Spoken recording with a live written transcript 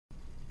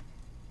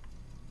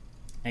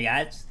Hey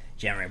guys,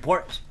 Jeremy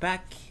Reports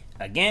back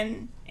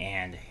again,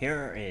 and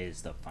here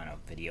is the final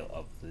video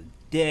of the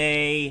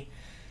day.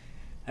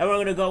 And we're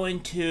going to go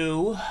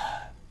into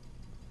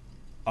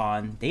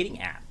on dating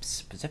apps,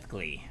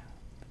 specifically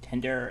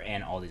Tinder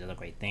and all these other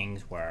great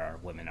things where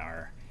women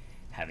are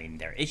having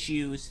their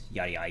issues,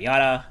 yada yada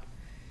yada.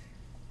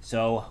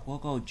 So we'll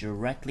go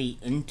directly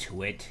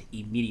into it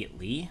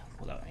immediately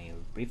without any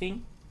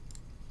briefing.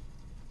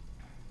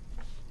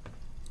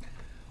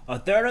 A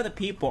third of the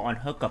people on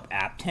hookup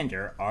app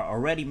Tinder are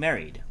already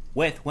married,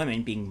 with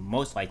women being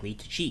most likely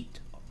to cheat.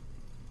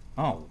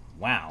 Oh,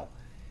 wow.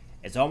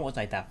 It's almost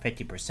like that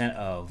 50%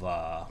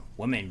 of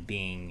women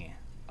being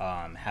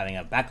having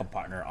a backup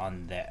partner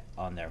on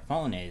their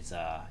phone is,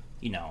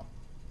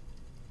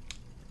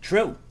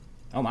 true.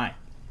 Oh my.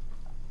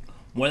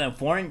 More than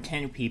 4 in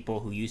 10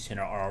 people who use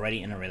Tinder are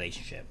already in a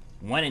relationship.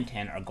 1 in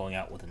 10 are going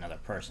out with another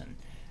person.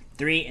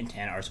 3 in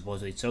 10 are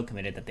supposedly so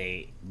committed that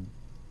they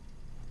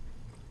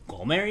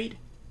go married?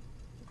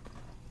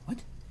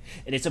 What?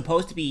 It is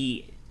supposed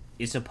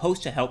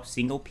to help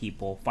single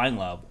people find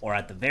love, or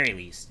at the very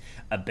least,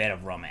 a bit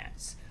of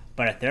romance.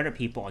 But a third of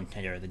people on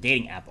Tinder, the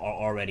dating app, are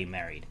already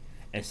married.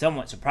 And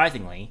somewhat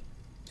surprisingly,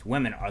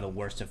 women are the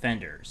worst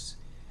offenders.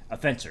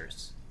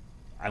 Offenders.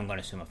 I'm going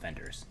to assume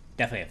offenders.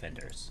 Definitely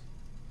offenders.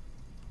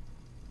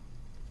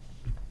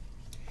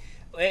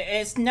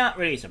 It's not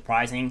really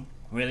surprising,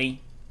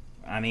 really.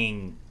 I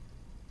mean,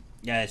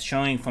 yeah, it's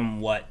showing from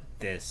what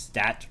the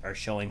stats are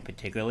showing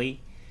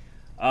particularly.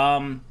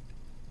 Women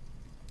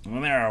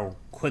are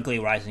quickly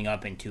rising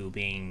up into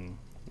being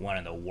one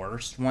of the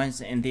worst ones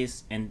in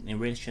this in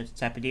relationships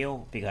type of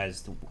deal,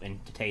 because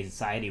in today's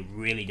society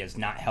really does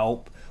not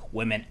help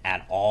women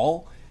at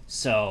all.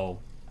 So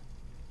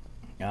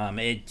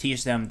it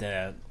teaches them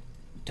to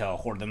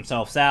hoard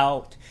themselves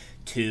out,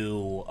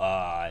 to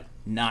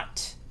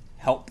not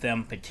help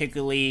them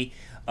particularly.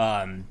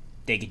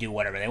 They can do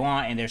whatever they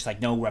want, and there's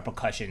like no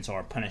repercussions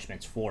or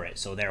punishments for it.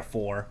 So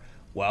therefore,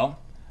 well,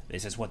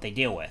 this is what they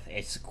deal with.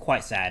 It's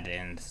quite sad,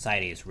 and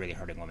society is really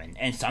hurting women.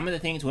 And some of the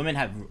things women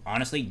have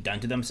honestly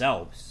done to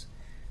themselves.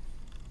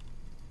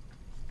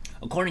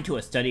 According to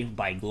a study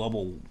by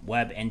Global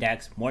Web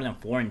Index, more than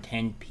 4 in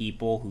 10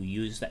 people who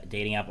use that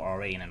dating app are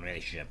already in a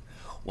relationship.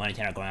 1 in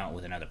 10 are going out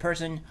with another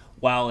person,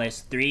 while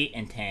as 3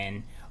 in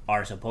 10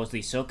 are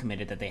supposedly so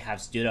committed that they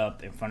have stood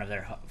up in front of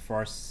their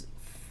first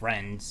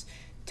friends,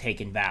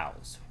 taken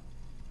vows.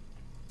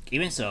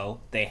 Even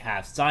so, they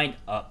have signed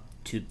up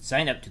to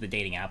the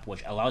dating app,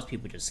 which allows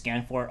people to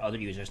scan for other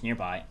users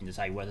nearby and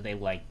decide whether they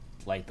like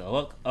the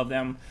look of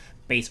them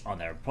based on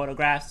their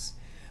photographs.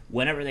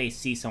 Whenever they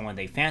see someone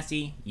they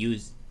fancy,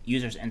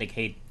 users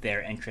indicate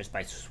their interest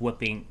by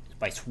swiping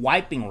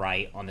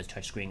right on the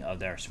touchscreen of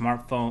their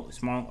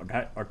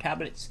smartphone or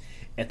tablets.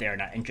 If they are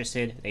not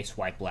interested, they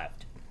swipe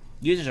left.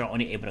 Users are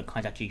only able to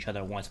contact each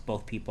other once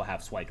both people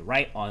have swiped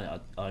right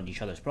on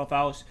each other's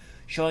profiles,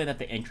 showing that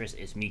the interest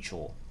is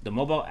mutual. The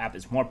mobile app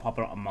is more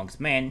popular amongst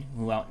men,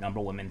 who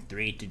outnumber women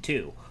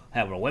 3-2.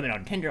 However, women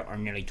on Tinder are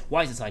nearly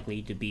twice as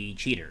likely to be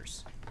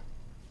cheaters.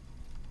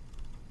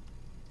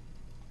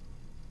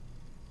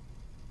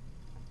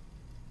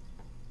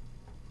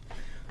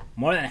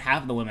 More than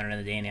half of the women in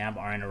the dating app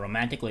are in a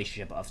romantic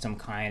relationship of some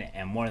kind,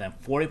 and more than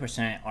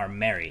 40% are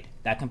married.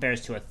 That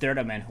compares to a third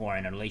of men who are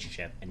in a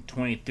relationship and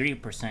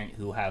 23%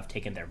 who have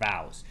taken their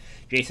vows.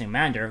 Jason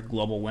Mander,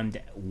 Global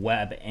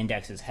Web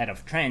Index's head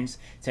of trends,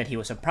 said he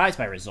was surprised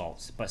by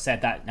results, but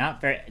said that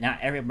not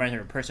every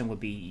married person would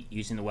be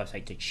using the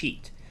website to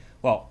cheat.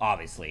 Well,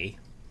 obviously.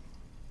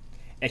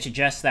 It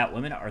suggests that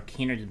women are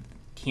keener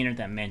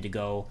than men to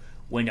go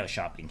window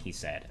shopping, he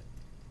said.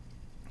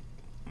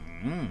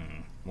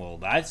 Well,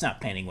 that's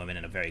not painting women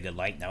in a very good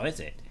light, now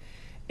is it?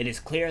 It is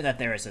clear that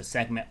there is a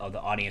segment of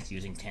the audience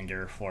using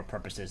Tinder for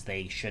purposes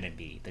they shouldn't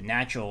be. The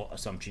natural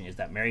assumption is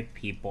that married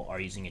people are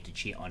using it to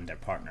cheat on their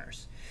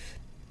partners.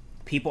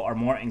 People are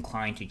more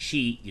inclined to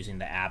cheat using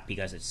the app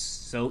because it's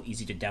so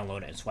easy to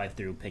download and swipe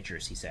through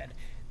pictures, he said.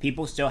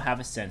 People still have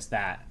a sense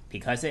that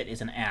because it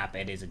is an app,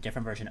 it is a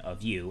different version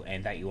of you,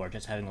 and that you are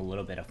just having a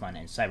little bit of fun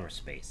in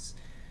cyberspace.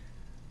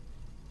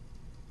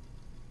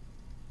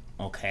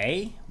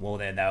 Okay, well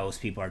then those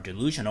people are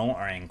delusional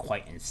or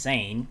quite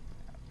insane.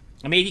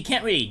 I mean, you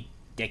can't really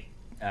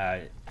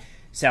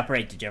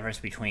separate the difference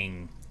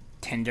between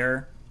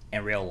Tinder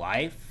and real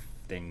life,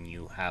 then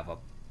you have a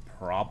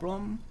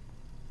problem.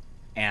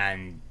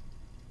 And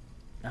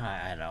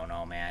I don't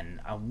know, man.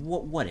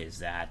 What is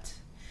that?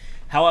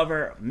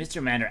 However,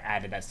 Mr. Mander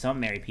added that some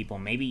married people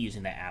may be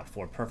using the app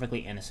for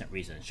perfectly innocent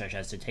reasons, such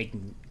as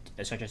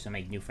to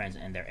make new friends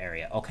in their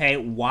area. Okay,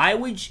 why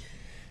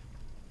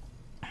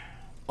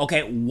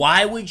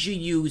would you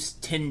use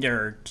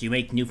Tinder to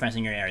make new friends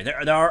in your area?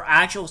 There are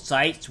actual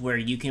sites where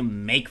you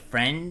can make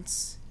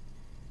friends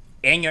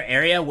in your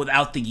area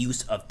without the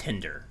use of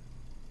Tinder.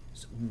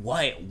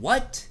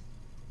 What?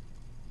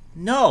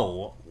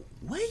 No.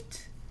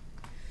 Wait.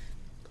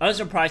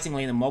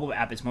 Unsurprisingly, the mobile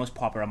app is most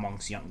popular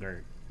amongst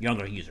younger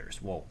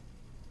users. Well,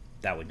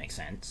 that would make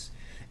sense.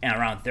 and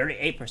around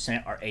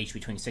 38% are aged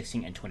between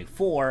 16 and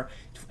 24,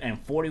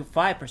 and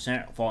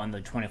 45% fall in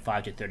the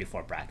 25 to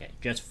 34 bracket.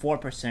 Just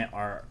 4%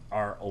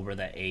 are over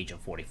the age of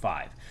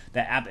 45.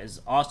 The app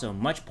is also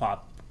much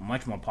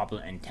more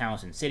popular in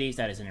towns and cities,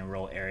 that is in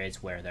rural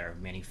areas where there are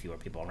many fewer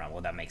people around.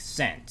 Well, that makes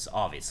sense,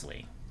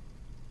 obviously.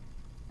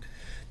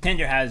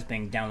 Tinder has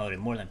been downloaded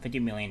more than 50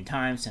 million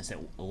times since it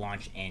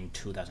launched in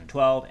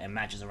 2012 and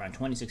matches around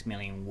 26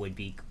 million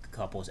would-be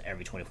couples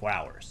every 24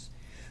 hours.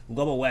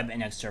 Global Web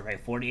Index surveyed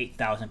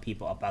 48,000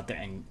 people about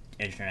their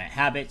internet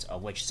habits,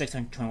 of which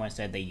 621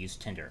 said they use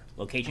Tinder.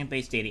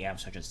 Location-based dating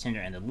apps such as Tinder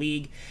and The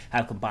League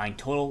have combined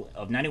total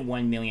of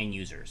 91 million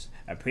users,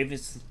 a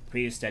previous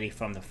study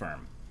from the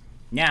firm.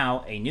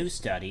 Now, a new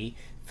study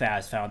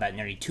has found that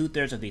nearly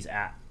two-thirds of these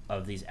app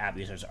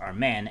users are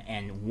men,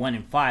 and 1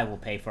 in 5 will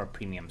pay for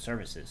premium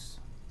services.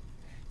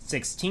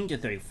 16 to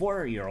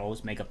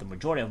 34-year-olds make up the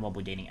majority of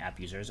mobile dating app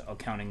users,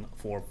 accounting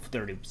for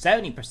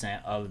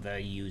 70% of the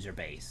user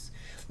base.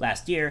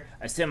 Last year,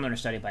 a similar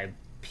study by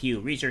Pew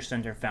Research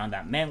Center found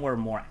that men were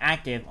more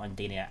active on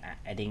dating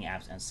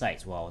apps and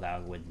sites. Well,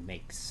 that would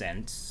make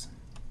sense.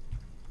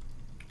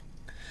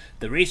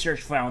 The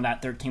research found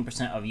that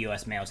 13% of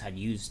U.S. males had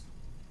used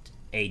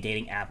a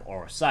dating app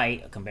or a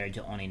site, compared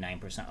to only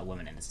 9% of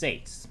women in the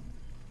States.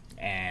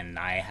 And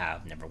I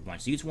have never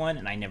once used one,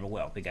 and I never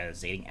will,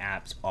 because dating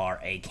apps are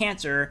a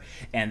cancer,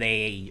 and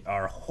they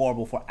are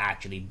horrible for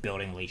actually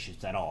building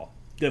relationships at all.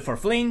 Good for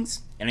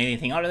flings, and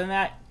anything other than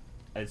that,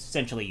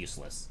 essentially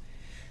useless.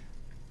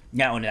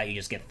 Not only that, you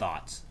just get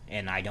thoughts,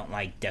 and I don't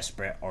like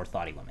desperate or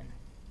thoughty women.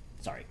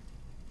 Sorry.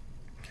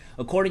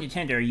 According to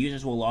Tinder,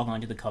 users will log on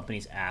to the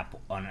company's app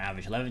on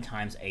average 11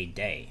 times a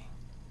day.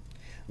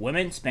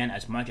 Women spend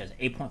as much as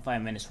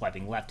 8.5 minutes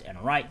swiping left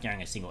and right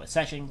during a single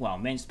session, while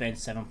men spend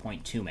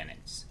 7.2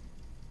 minutes.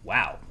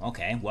 Wow,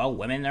 okay, well,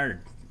 women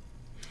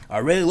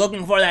are really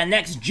looking for that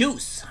next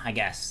juice, I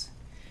guess.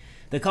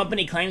 The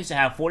company claims to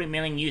have 40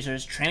 million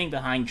users trailing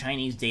behind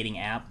Chinese dating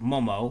app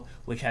Momo,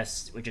 which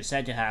is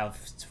said to have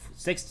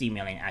 60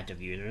 million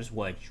active users,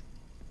 which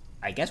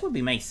I guess would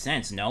make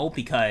sense, no?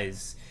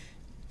 Because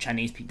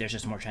there's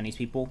just more Chinese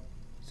people,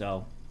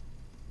 so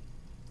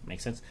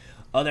makes sense.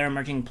 Other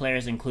emerging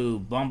players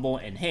include Bumble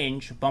and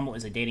Hinge. Bumble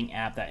is a dating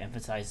app that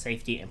emphasizes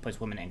safety and puts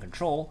women in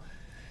control.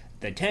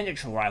 The Tinder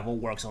rival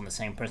works on the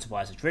same principle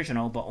as the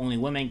traditional, but only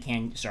women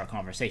can start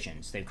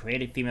conversations. They've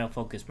created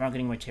female-focused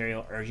marketing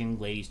material urging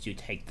ladies to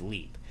take the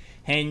leap.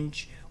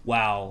 Hinge,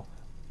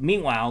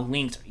 meanwhile,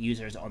 links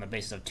users on the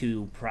basis of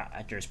two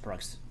factors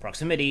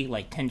proximity,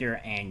 like Tinder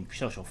and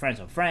social friends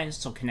of friends,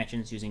 so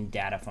connections using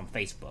data from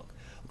Facebook.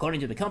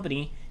 According to the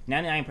company,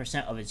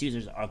 99% of its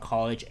users are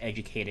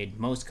college-educated,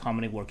 most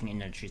commonly working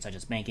in industries such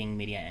as banking,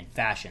 media, and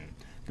fashion.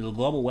 The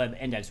Global Web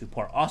Index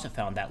report also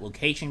found that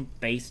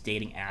location-based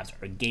dating apps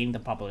are gaining the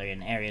popularity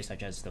in areas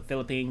such as the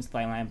Philippines,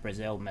 Thailand,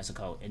 Brazil,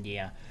 Mexico,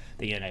 India,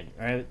 the United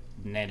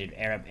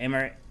Arab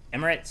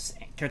Emirates,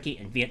 Turkey,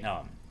 and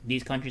Vietnam.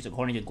 These countries,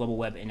 according to Global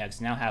Web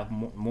Index, now have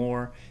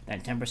more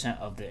than 10%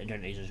 of the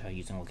internet users who are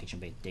using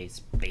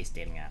location-based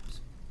dating apps.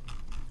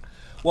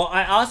 Well,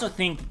 I also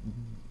think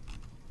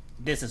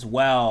this as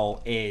well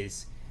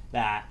is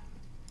that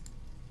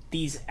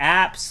these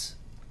apps,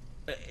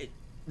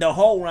 the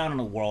whole round in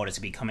the world is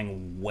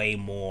becoming way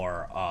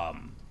more,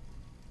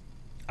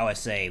 I would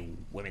say,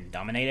 women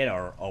dominated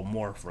or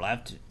more for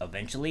left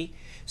eventually.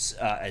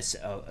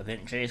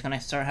 Eventually it's going to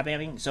start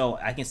happening. So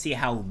I can see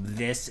how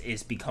this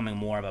is becoming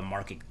more of a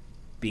market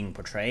being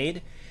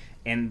portrayed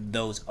in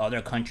those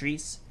other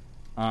countries.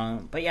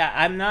 But yeah,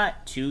 I'm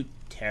not too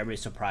terribly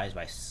surprised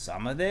by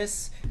some of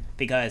this,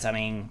 because I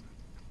mean,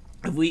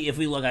 if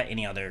we look at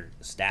any other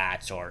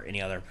stats or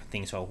any other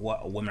things for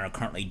what women are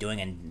currently doing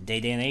in day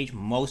and age,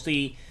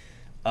 mostly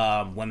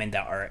women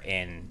that are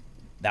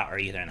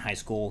either in high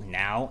school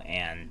now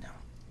and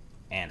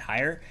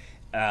higher,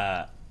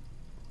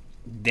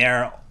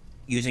 they're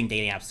using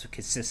dating apps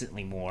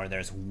consistently more.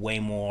 There's way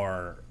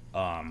more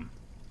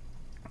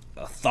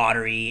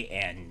thoughtery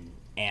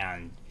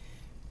and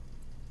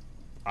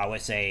I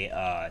would say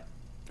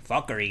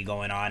fuckery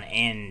going on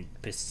in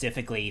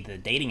specifically the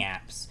dating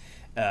apps.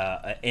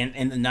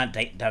 Not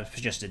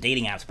just the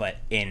dating apps, but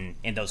in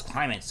those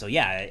climates. So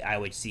yeah, I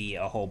would see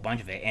a whole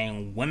bunch of it.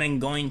 And women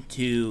going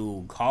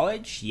to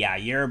college, yeah,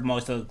 you're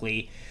most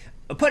likely.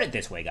 Put it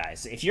this way,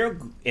 guys: if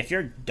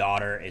your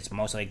daughter is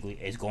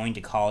going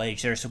to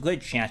college, there's a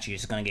good chance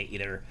she's going to get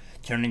either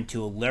turned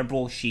into a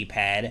liberal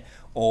sheephead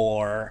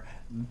or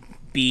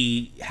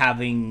be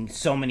having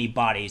so many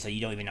bodies that you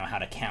don't even know how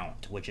to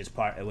count, which is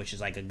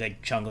like a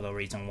good chunk of the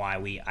reason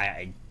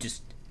why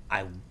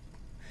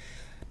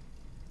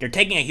they're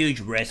taking a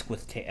huge risk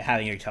with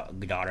having your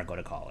daughter go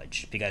to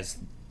college, because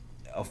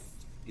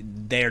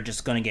they're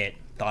just going to get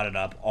thoughted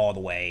up all the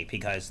way,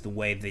 because the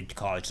way the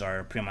colleges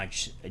are pretty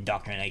much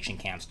indoctrination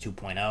camps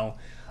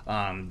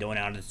 2.0. Going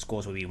out to the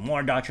schools would be more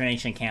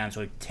indoctrination camps,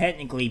 would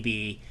technically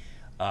be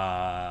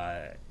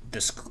the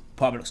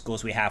public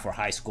schools we have for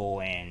high school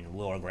and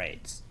lower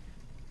grades.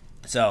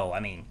 So, I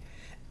mean,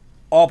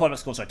 all public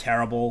schools are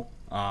terrible.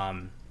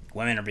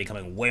 women are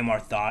becoming way more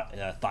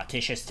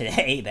thoughtless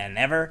today than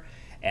ever,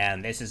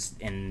 and this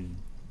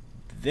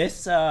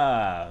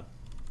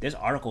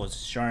article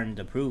is showing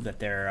to prove that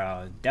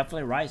they're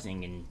definitely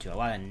rising into a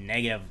lot of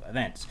negative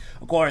events.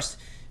 Of course,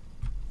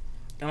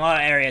 in a lot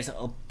of areas,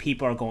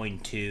 people are going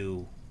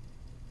to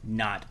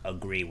not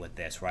agree with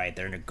this, right?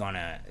 They're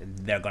gonna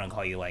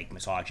call you like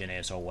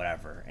misogynist or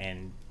whatever,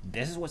 and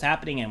this is what's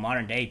happening in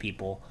modern day,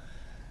 people.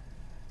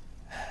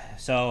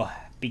 So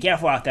be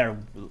careful out there,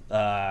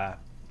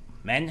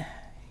 men.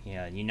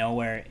 You know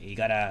where you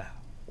gotta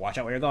watch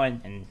out where you're going,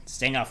 and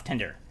staying off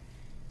Tinder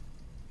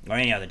or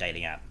any other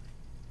dating app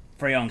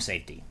for your own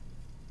safety.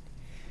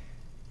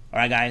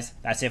 Alright guys,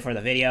 that's it for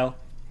the video.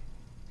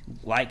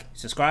 Like,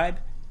 subscribe,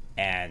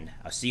 and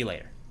I'll see you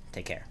later.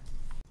 Take care.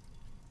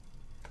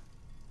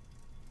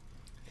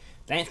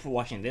 Thanks for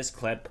watching this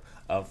clip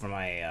from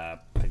my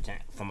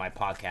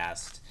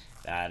podcast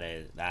that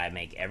I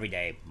make every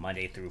day,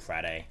 Monday through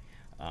Friday,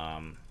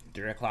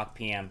 3 o'clock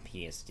p.m.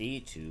 PST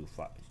to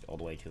all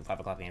the way to 5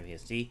 o'clock p.m.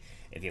 PST.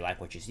 If you like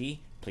what you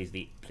see,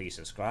 please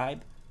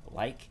subscribe,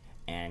 like,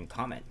 and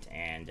comment,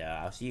 and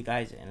I'll see you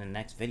guys in the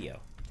next video.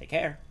 Take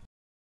care.